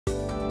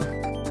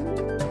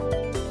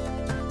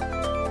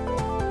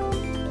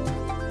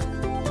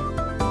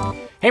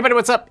Hey everybody,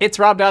 what's up? It's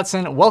Rob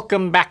Dodson.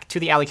 Welcome back to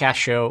the A11ycasts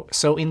show.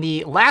 So in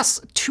the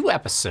last two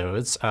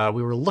episodes,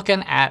 we were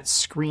looking at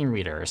screen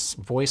readers,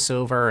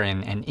 VoiceOver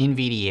and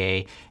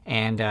NVDA,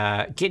 and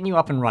getting you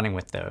up and running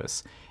with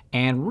those.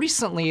 And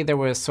recently, there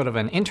was sort of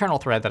an internal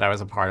thread that I was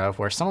a part of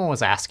where someone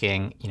was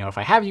asking, if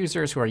I have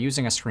users who are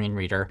using a screen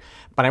reader,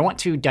 but I want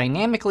to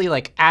dynamically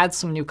add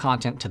some new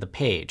content to the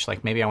page.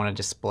 Like maybe I want to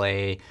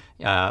display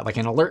like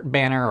an alert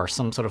banner or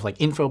some sort of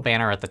info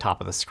banner at the top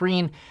of the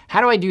screen.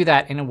 How do I do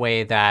that in a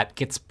way that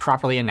gets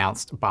properly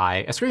announced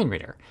by a screen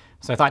reader?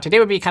 So I thought today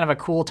would be kind of a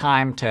cool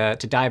time to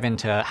dive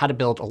into how to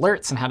build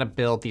alerts and how to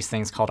build these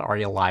things called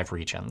ARIA live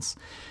regions.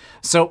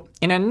 So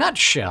in a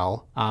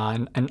nutshell,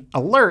 an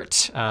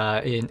alert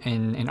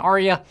in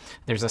ARIA,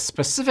 there's a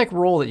specific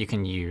role that you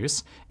can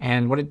use.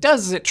 And what it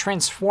does is it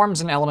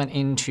transforms an element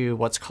into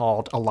what's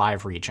called a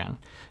live region.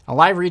 A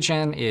live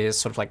region is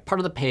sort of like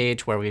part of the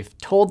page where we've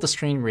told the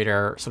screen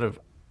reader sort of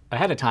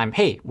ahead of time,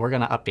 hey, we're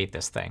going to update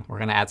this thing. We're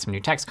going to add some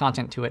new text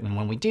content to it. And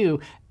when we do,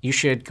 you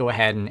should go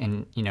ahead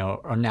and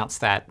announce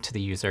that to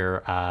the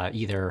user,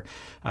 either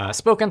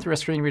spoken through a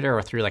screen reader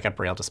or through a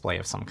Braille display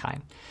of some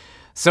kind.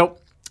 So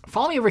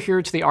follow me over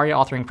here to the ARIA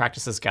Authoring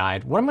Practices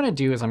Guide. What I'm going to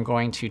do is I'm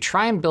going to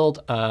try and build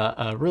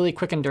a really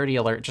quick and dirty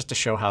alert just to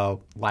show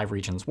how live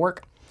regions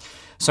work.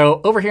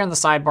 So over here in the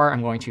sidebar,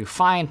 I'm going to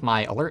find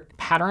my alert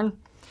pattern.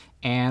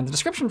 And the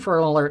description for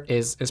an alert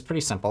is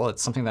pretty simple.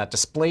 It's something that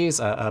displays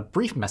a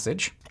brief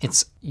message.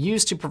 It's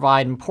used to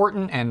provide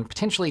important and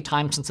potentially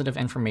time-sensitive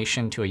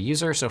information to a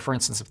user. So for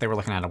instance, if they were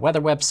looking at a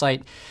weather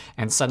website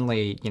and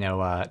suddenly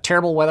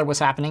terrible weather was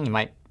happening, you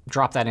might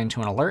drop that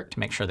into an alert to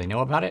make sure they know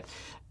about it.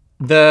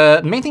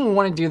 The main thing we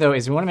want to do, though,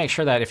 is we want to make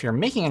sure that if you're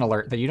making an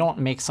alert, that you don't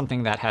make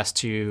something that has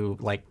to,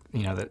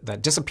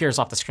 that disappears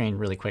off the screen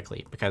really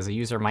quickly, because the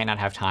user might not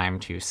have time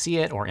to see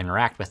it or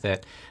interact with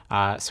it.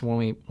 So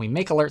when we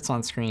make alerts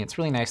on screen, it's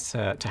really nice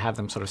to have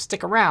them sort of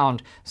stick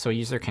around so a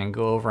user can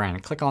go over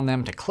and click on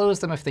them to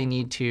close them if they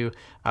need to,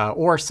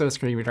 or so the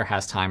screen reader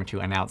has time to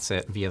announce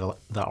it via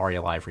the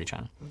ARIA live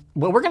region.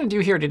 What we're going to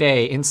do here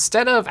today,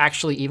 instead of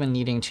actually even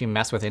needing to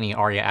mess with any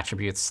ARIA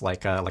attributes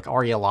like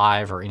ARIA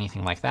live or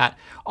anything like that,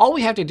 all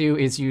we have to do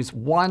is use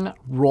one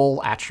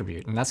role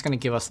attribute, and that's going to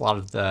give us a lot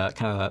of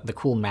the the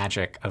cool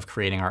magic of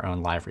creating our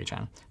own live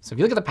region. So if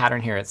you look at the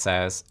pattern here, it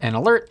says an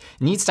alert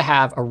needs to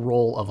have a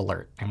role of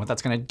alert. And what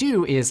that's going to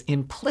do is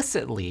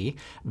implicitly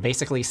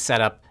basically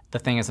set up the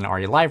thing as an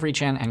ARIA live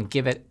region and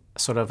give it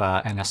sort of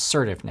an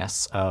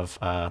assertiveness of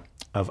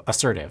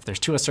assertive. There's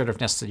two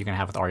assertiveness that you can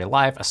have with ARIA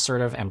live,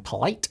 assertive and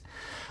polite.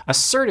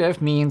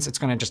 Assertive means it's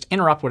going to just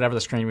interrupt whatever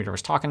the screen reader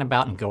was talking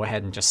about and go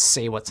ahead and just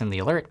say what's in the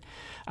alert.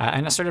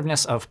 And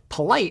assertiveness of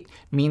polite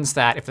means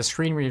that if the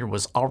screen reader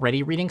was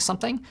already reading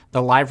something,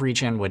 the live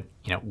region would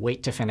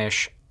wait to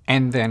finish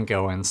and then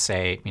go and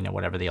say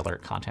whatever the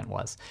alert content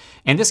was.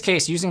 In this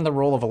case, using the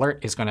role of alert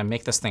is going to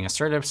make this thing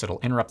assertive, so it'll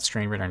interrupt the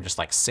screen reader and just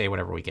say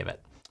whatever we give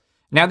it.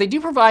 Now, they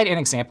do provide an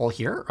example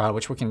here,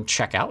 which we can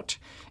check out.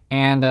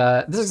 And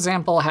this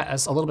example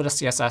has a little bit of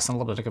CSS and a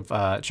little bit of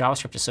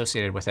JavaScript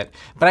associated with it.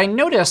 But I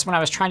noticed when I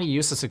was trying to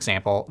use this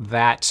example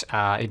that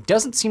it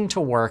doesn't seem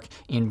to work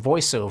in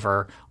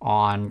VoiceOver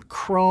on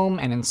Chrome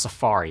and in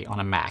Safari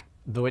on a Mac,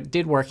 though it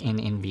did work in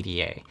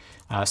NVDA.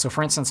 So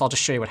for instance, I'll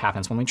just show you what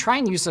happens. When we try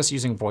and use this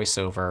using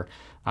VoiceOver,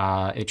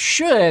 it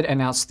should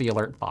announce the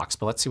alert box.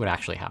 But let's see what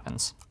actually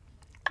happens.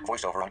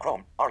 VoiceOver on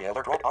Chrome. ARIA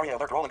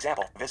alert role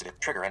example. Visited.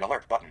 Trigger and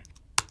alert button.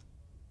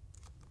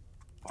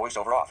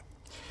 VoiceOver off.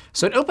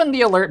 So it opened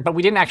the alert, but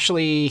we didn't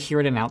actually hear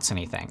it announce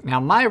anything.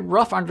 Now, my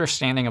rough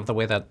understanding of the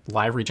way that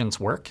live regions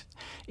work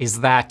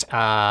is that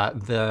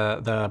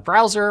the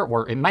browser,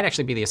 or it might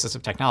actually be the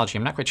assistive technology,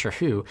 I'm not quite sure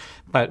who,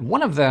 but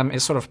one of them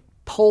is sort of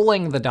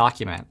polling the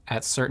document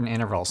at certain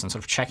intervals and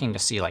sort of checking to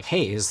see,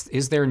 hey,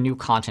 is there new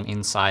content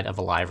inside of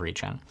a live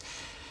region?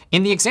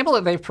 In the example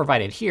that they've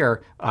provided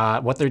here,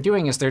 what they're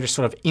doing is they're just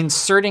sort of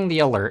inserting the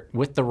alert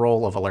with the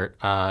role of alert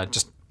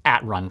just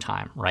at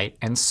runtime, right?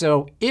 And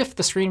so if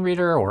the screen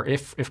reader or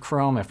if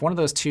Chrome, if one of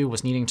those two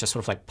was needing to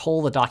sort of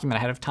pull the document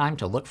ahead of time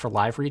to look for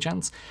live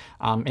regions,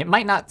 it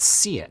might not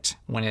see it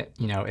when it,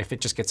 if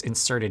it just gets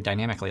inserted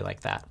dynamically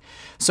like that.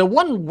 So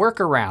one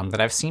workaround that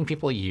I've seen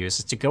people use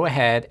is to go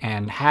ahead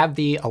and have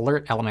the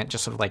alert element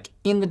just sort of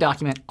in the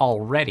document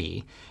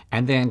already,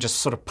 and then just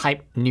sort of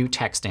pipe new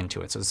text into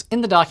it. So it's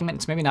in the document.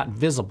 It's maybe not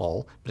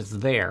visible, but it's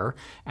there.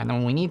 And then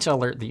when we need to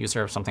alert the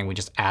user of something, we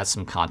just add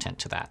some content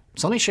to that.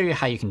 So let me show you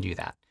how you can do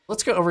that.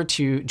 Let's go over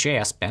to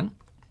JSBin.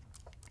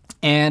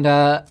 And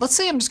let's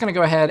say I'm just going to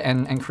go ahead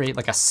and create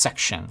a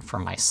section for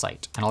my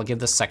site. And I'll give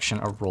this section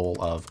a role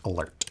of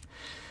alert.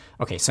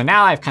 OK, so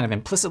now I've kind of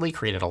implicitly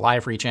created a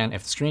live region.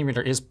 If the screen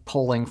reader is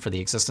polling for the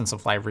existence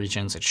of live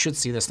regions, it should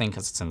see this thing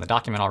because it's in the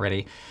document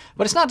already.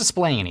 But it's not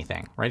displaying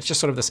anything, right? It's just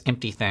sort of this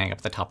empty thing up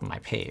at the top of my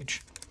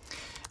page.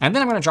 And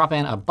then I'm going to drop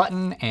in a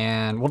button,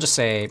 and we'll just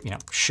say,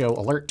 show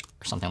alert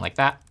or something like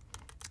that.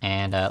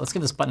 And let's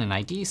give this button an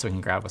ID so we can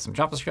grab with some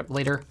JavaScript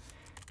later.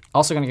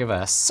 Also going to give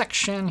a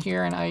section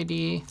here an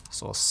ID.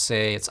 So we'll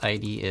say its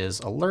ID is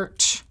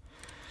alert.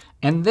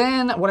 And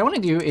then what I want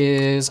to do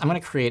is I'm going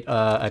to create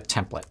a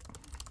template.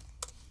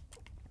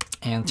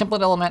 And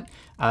template element,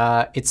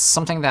 it's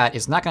something that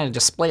is not going to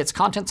display its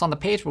contents on the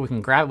page, but we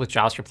can grab it with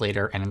JavaScript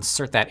later and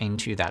insert that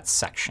into that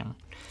section.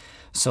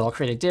 So I'll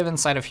create a div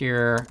inside of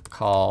here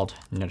called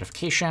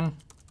notification.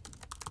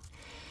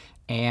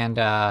 And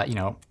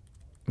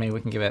maybe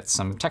we can give it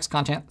some text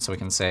content. So we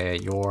can say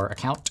your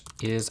account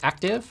is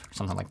active, or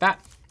something like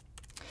that.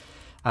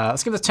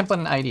 Let's give this template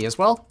an ID as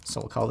well.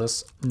 So we'll call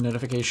this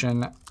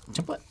notification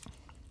template.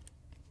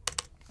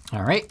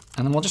 All right,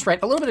 and then we'll just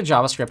write a little bit of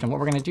JavaScript. And what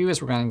we're going to do is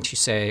we're going to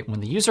say when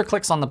the user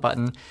clicks on the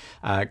button,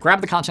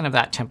 grab the content of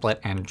that template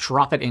and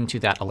drop it into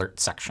that alert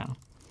section.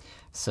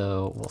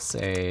 So we'll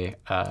say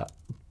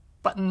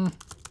button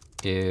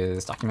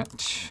is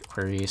document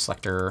query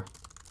selector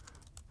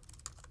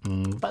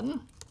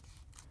button.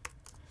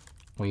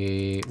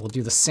 We will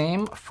do the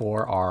same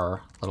for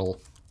our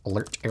little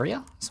alert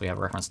area. So we have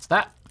a reference to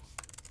that.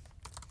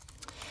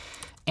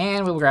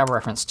 And we'll grab a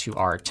reference to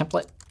our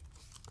template.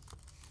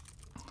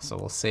 So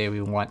we'll say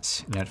we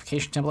want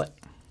notification template.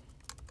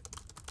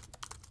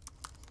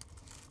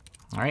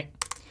 All right.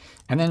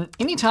 And then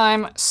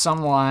anytime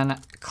someone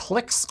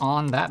clicks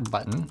on that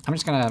button, I'm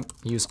just going to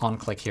use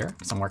onClick here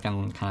because I'm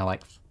working kind of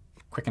like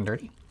quick and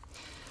dirty.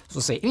 So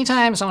we'll say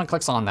anytime someone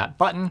clicks on that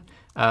button,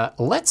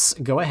 let's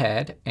go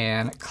ahead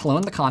and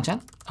clone the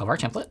content of our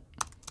template.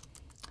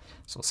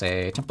 So we'll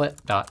say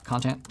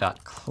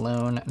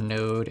template.content.clone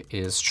node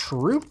is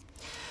true.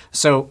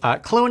 So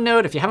clone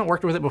node, if you haven't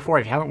worked with it before,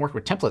 if you haven't worked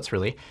with templates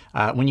really,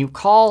 when you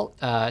call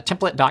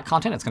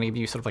template.content, it's going to give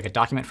you sort of like a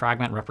document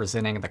fragment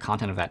representing the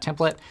content of that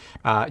template.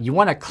 You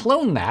want to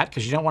clone that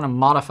because you don't want to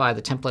modify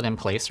the template in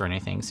place or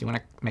anything. So you want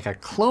to make a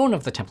clone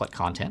of the template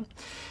content.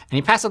 And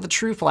you pass it the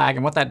true flag.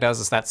 And what that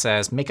does is that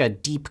says make a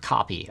deep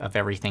copy of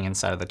everything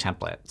inside of the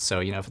template.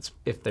 So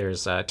if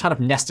there's a ton of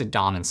nested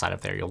DOM inside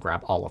of there, you'll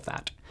grab all of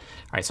that.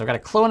 All right, so I've got a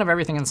clone of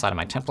everything inside of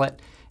my template.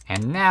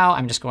 And now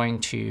I'm just going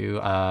to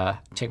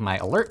take my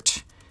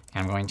alert,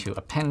 and I'm going to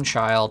append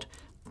child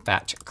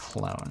that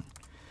clone.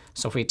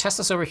 So if we test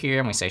this over here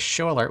and we say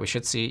show alert, we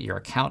should see your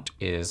account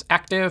is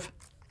active.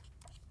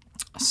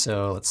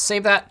 So let's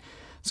save that.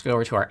 Let's go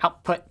over to our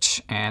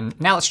output. And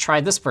now let's try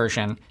this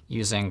version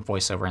using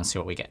VoiceOver and see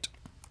what we get.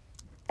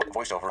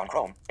 VoiceOver on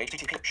Chrome,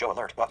 HTTP show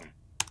alert button.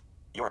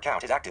 Your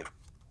account is active.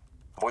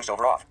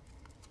 VoiceOver off.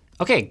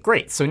 OK,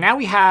 great. So now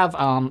we have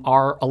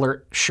our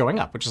alert showing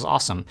up, which is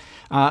awesome.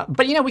 But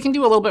we can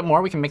do a little bit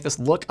more. We can make this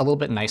look a little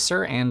bit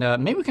nicer. And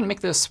maybe we can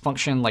make this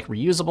function like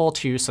reusable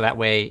too. So that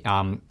way,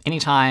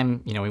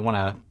 anytime we want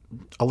to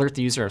alert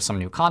the user of some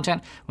new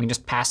content, we can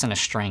just pass in a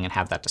string and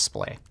have that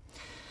display.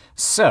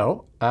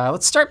 So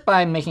let's start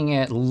by making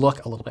it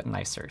look a little bit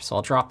nicer. So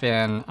I'll drop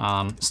in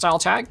style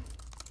tag.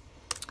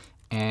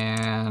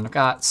 And I've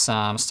got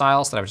some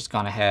styles that I've just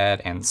gone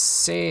ahead and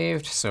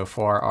saved. So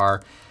for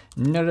our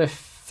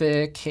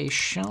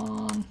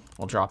notification,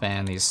 we'll drop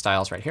in these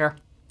styles right here.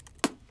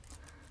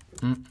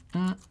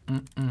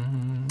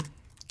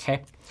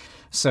 OK.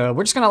 So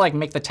we're just going to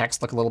make the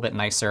text look a little bit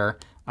nicer.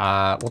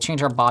 We'll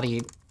change our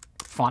body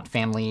font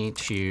family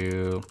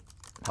to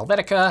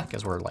Helvetica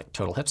because we're like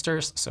total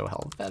hipsters. So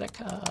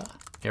Helvetica,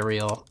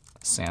 Arial,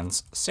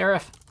 sans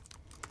serif.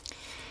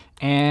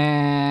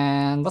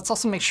 And let's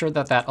also make sure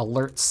that that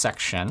alert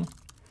section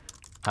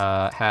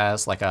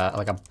has like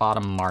a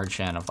bottom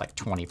margin of like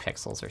 20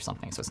 pixels or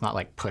something. So it's not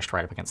like pushed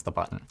right up against the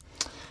button.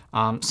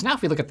 So now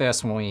if we look at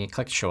this, when we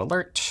click show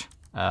alert,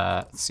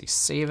 let's see,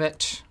 save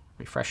it,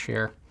 refresh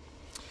here,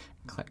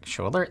 click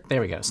show alert.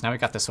 There we go. So now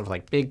we've got this sort of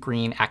like big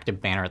green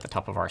active banner at the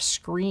top of our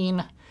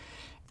screen.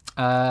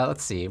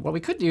 Let's see. What we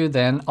could do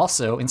then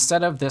also,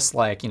 instead of this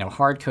like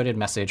hard-coded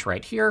message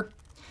right here,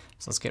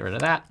 so let's get rid of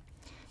that.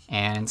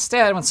 And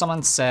instead, when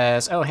someone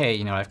says, oh,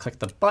 hey, I've clicked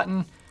the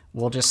button,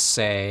 we'll just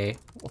say,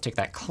 we'll take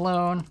that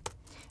clone,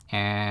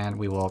 and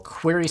we will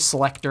query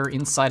selector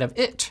inside of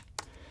it.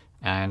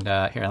 And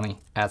here, let me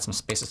add some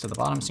spaces to the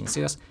bottom so you can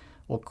see this.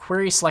 We'll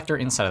query selector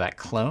inside of that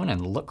clone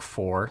and look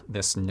for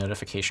this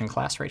notification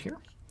class right here.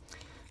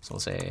 So we'll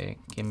say,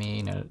 give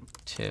me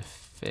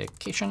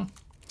notification.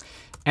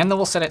 And then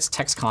we'll set its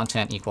text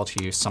content equal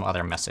to some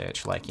other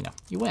message, like,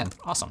 you win.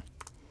 Awesome.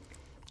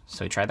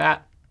 So we try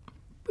that.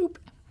 Boop.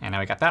 And now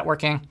we got that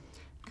working.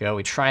 Go,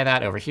 we try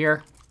that over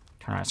here.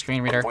 Turn on our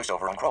screen reader.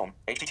 VoiceOver on Chrome,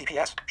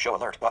 HTTPS, show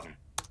alert button.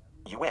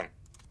 You win.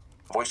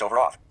 VoiceOver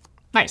off.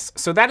 Nice.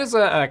 So that is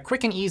a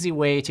quick and easy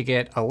way to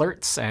get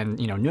alerts and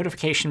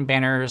notification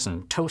banners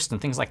and toast and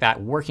things like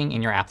that working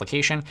in your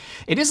application.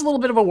 It is a little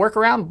bit of a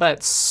workaround,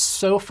 but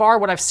so far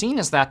what I've seen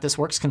is that this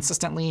works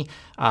consistently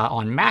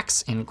on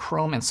Macs, in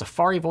Chrome and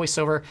Safari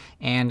VoiceOver,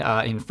 and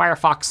in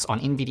Firefox on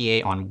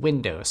NVDA on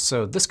Windows.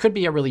 So this could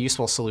be a really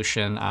useful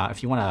solution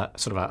if you want a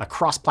sort of a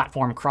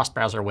cross-platform,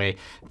 cross-browser way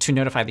to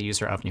notify the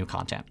user of new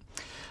content.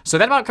 So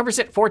that about covers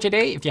it for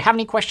today. If you have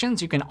any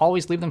questions, you can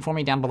always leave them for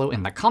me down below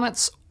in the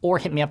comments or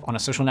hit me up on a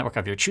social network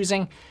of your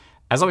choosing.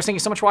 As always, thank you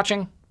so much for watching,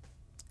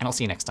 and I'll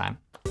see you next time.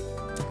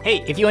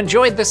 Hey, if you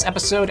enjoyed this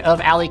episode of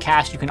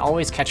ALICast, you can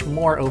always catch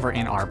more over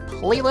in our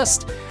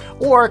playlist.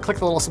 or click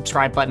the little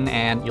subscribe button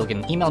and you'll get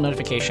an email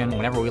notification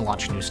whenever we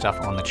launch new stuff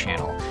on the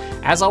channel.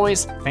 As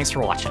always, thanks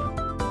for watching.